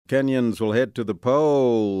Kenyans will head to the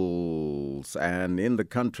polls, and in the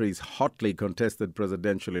country's hotly contested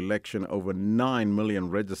presidential election, over 9 million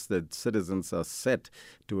registered citizens are set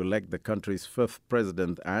to elect the country's fifth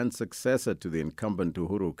president and successor to the incumbent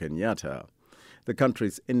Uhuru Kenyatta. The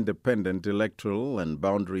country's Independent Electoral and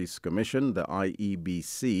Boundaries Commission, the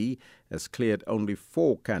IEBC, has cleared only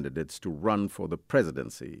 4 candidates to run for the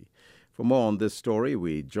presidency. For more on this story,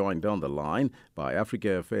 we joined on the line by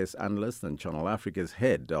Africa Affairs Analyst and Channel Africa's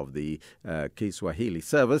head of the Kiswahili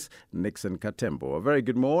service, Nixon Katembo. A very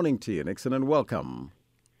good morning to you, Nixon, and welcome.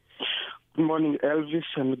 Good morning, Elvis,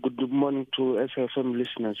 and good morning to SFM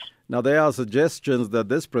listeners. Now, there are suggestions that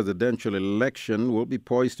this presidential election will be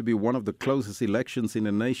poised to be one of the closest elections in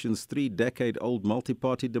the nation's 3-decade-old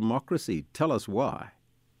multi-party democracy. Tell us why.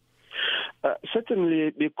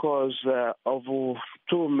 Certainly because of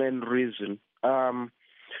 2 main reasons.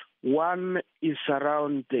 One is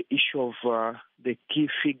around the issue of the key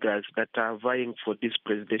figures that are vying for these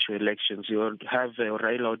presidential elections. You have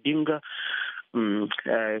Raila Odinga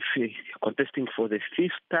contesting for the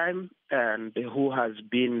 5th time, and who has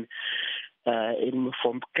been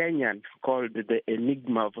from Kenyan, called the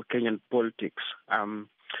enigma of Kenyan politics,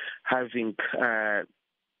 having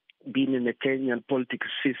been in the Kenyan politics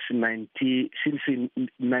since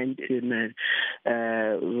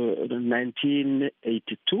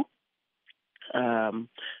 1982,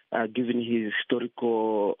 given his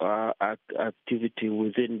historical activity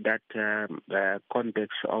within that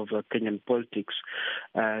context of Kenyan politics,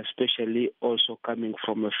 especially also coming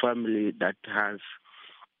from a family that has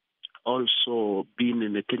also been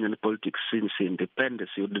in the Kenyan politics since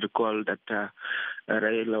independence. You would recall that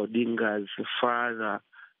Raila Odinga's father,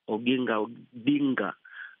 Oginga Odinga,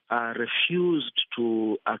 refused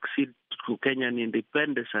to accede to Kenyan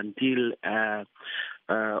independence until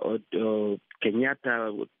Kenyatta,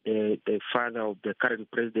 the father of the current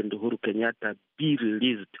president Uhuru Kenyatta, be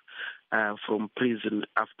released from prison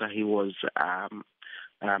after he was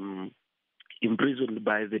imprisoned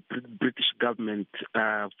by the British government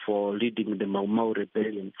for leading the Mau Mau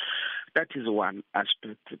rebellion. That is one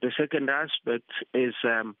aspect. The second aspect is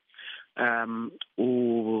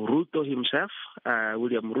Ruto himself,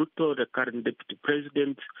 William Ruto, the current deputy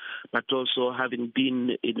president, but also having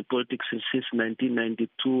been in politics since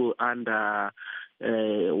 1992 under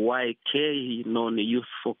YK, known Youth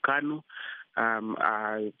for KANU,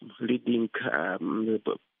 leading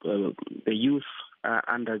the youth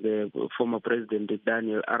under the former president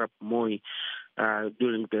Daniel Arap Moi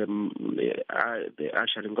during the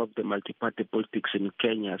ushering of the multi-party politics in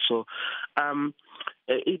Kenya. So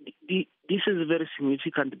this is very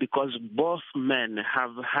significant because both men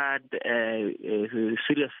have had a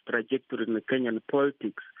serious trajectory in the Kenyan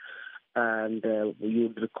politics, and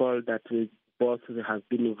you'd recall that both have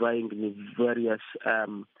been vying in various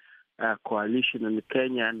coalition in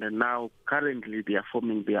Kenya, and now currently they are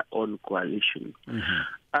forming their own coalition.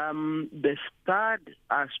 Mm-hmm. The third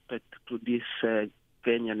aspect to this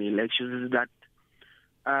Kenyan elections is that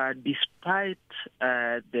despite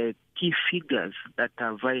the key figures that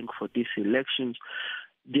are vying for these elections,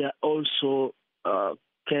 they are also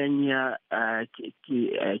Kenya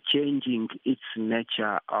changing its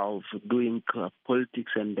nature of doing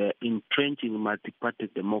politics and entrenching multi-party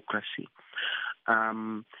democracy.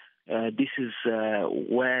 This is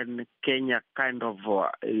when Kenya kind of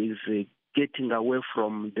is getting away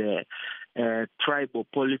from the tribal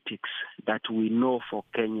politics that we know for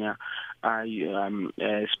Kenya,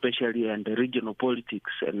 especially in the regional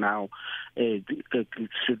politics. And now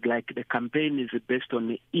it's like the campaign is based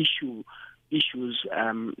on issues.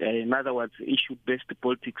 In other words, issue-based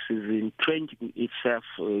politics is entrenching itself,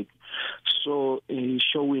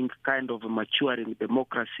 showing kind of a maturing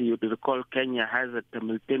democracy. You recall Kenya has a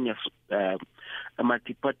simultaneous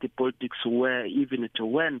multi-party politics where even it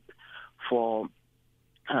went for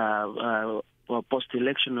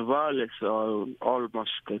post-election violence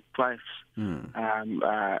almost twice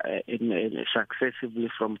successively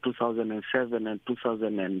from 2007 and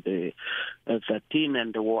 2013,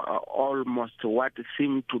 and almost what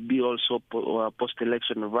seemed to be also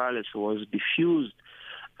post-election violence was diffused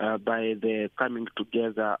by the coming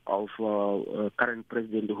together of current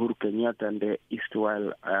President Uhuru Kenyatta and the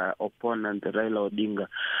erstwhile opponent Raila Odinga.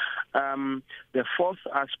 The fourth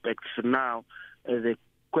aspect now is the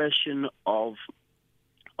question of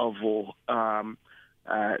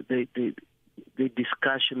the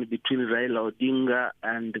discussion between Raila Odinga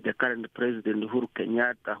and the current President Uhuru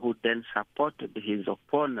Kenyatta, who then supported his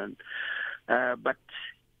opponent. But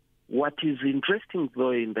what is interesting,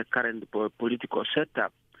 though, in the current political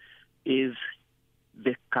setup is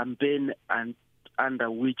the campaign under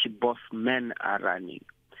which both men are running.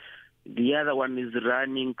 The other one is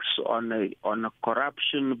running on a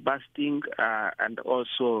corruption busting and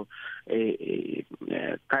also a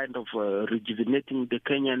kind of rejuvenating the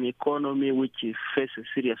Kenyan economy, which faces a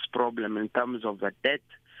serious problem in terms of the debt.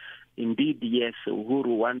 Indeed, yes,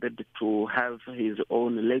 Uhuru wanted to have his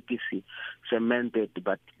own legacy cemented,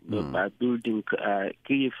 but by building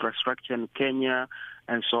key infrastructure in Kenya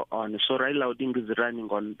and so on. So Raila Odinga is running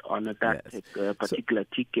on that particular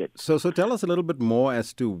ticket. So tell us a little bit more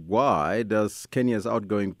as to why does Kenya's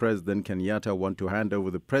outgoing president Kenyatta want to hand over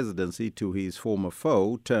the presidency to his former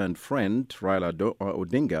foe turned friend Raila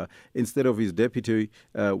Odinga instead of his deputy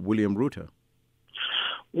William Ruto?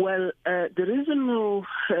 Well, the reason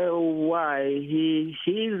why he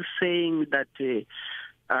is saying that this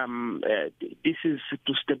is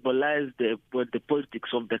to stabilize the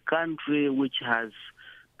politics of the country, which has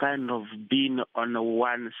kind of been on a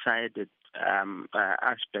one-sided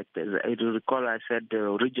aspect. As I recall, I said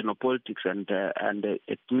regional politics and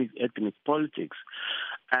ethnic politics,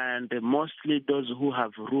 and mostly those who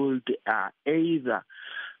have ruled are either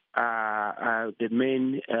the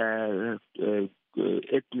main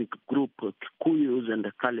ethnic group, Kikuyus and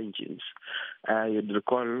the Kenyans. You'd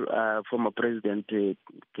recall former President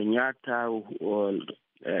Kenyatta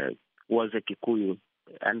was a Kikuyu,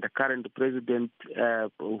 and the current President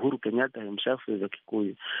Uhuru Kenyatta himself is a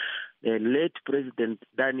Kikuyu. The late President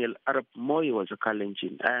Daniel Arap Moi was a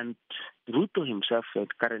Kalenjin, and Ruto himself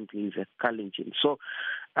currently is a Kalenjin. So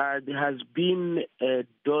there has been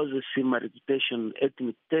those similar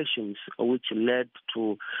ethnic tensions which led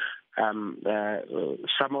to some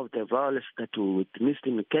of the violence that we witnessed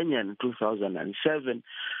in Kenya in 2007,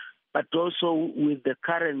 but also with the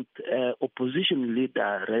current opposition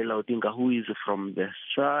leader, Raila Odinga, who is from the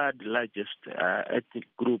third largest ethnic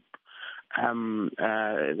group, the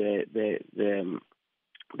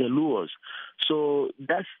Luos. So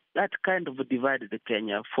that kind of divided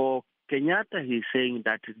Kenya. For Kenyatta, he's saying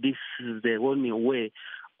that this is the only way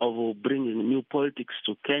of bringing new politics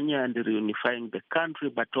to Kenya and reunifying the country,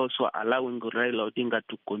 but also allowing Raila Odinga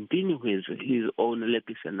to continue his own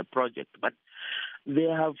legacy and the project. But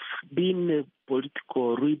there have been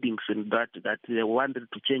political readings in that they wanted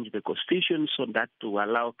to change the constitution so that to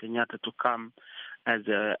allow Kenyatta to come as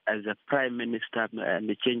a prime minister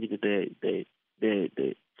and change the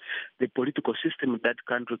political system in that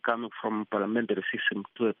country, coming from a parliamentary system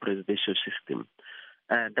to a presidential system.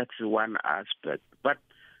 That's one aspect. But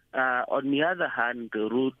on the other hand,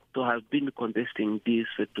 Ruto has been contesting this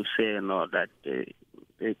to say that the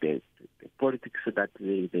politics that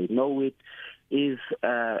they know it is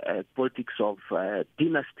politics of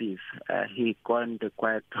dynasties. He coined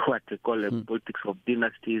quite what they call politics of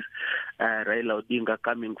dynasties. Raila Odinga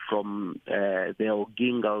coming from the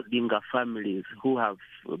Odinga families who have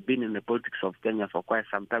been in the politics of Kenya for quite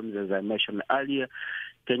some time, as I mentioned earlier.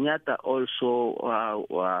 Kenyatta also,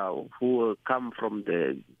 who come from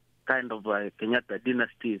the kind of Kenyatta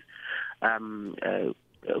dynasties,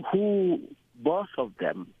 who both of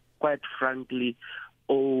them, quite frankly,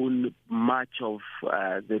 own much of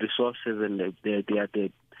the resources, and they are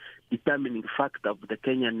the determining factor of the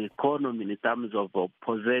Kenyan economy in terms of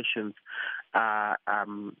possessions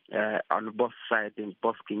on both sides, in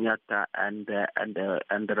both Kenyatta and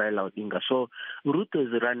Raila Odinga. So Ruto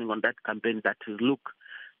is running on that campaign that is, look,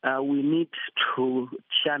 we need to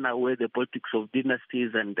shun away the politics of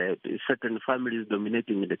dynasties and certain families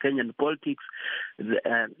dominating the Kenyan politics.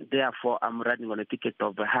 Therefore, I'm running on a ticket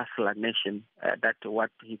of a hustler nation. That's what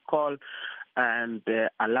he called, and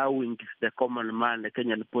allowing the common man, the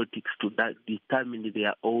Kenyan politics, to determine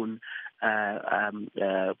their own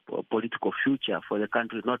political future for the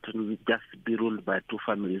country, not to just be ruled by two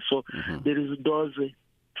families. So there is those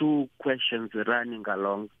two questions running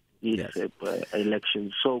along this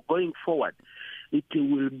election. So going forward, it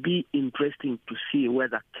will be interesting to see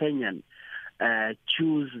whether Kenyans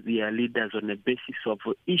choose their leaders on the basis of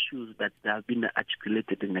issues that have been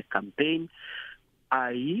articulated in the campaign,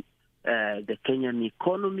 i.e., the Kenyan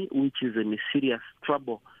economy, which is in serious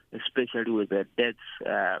trouble, especially with the debts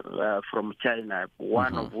from China,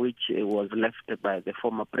 one of which was left by the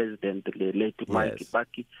former president, the late Mwai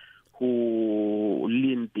Kibaki, who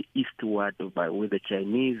leaned eastward with the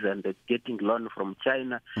Chinese and getting loan from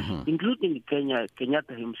China, including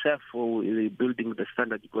Kenyatta himself, who is building the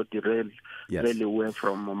Standard Gauge railway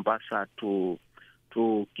from Mombasa to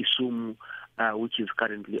Kisumu, which is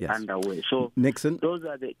currently underway. So Nixon, those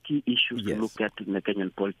are the key issues to look at in the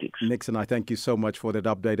Kenyan politics. Nixon, I thank you so much for that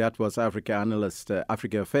update. That was Africa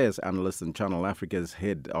Affairs Analyst and Channel Africa's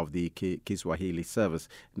head of the Kiswahili service,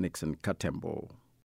 Nixon Katembo.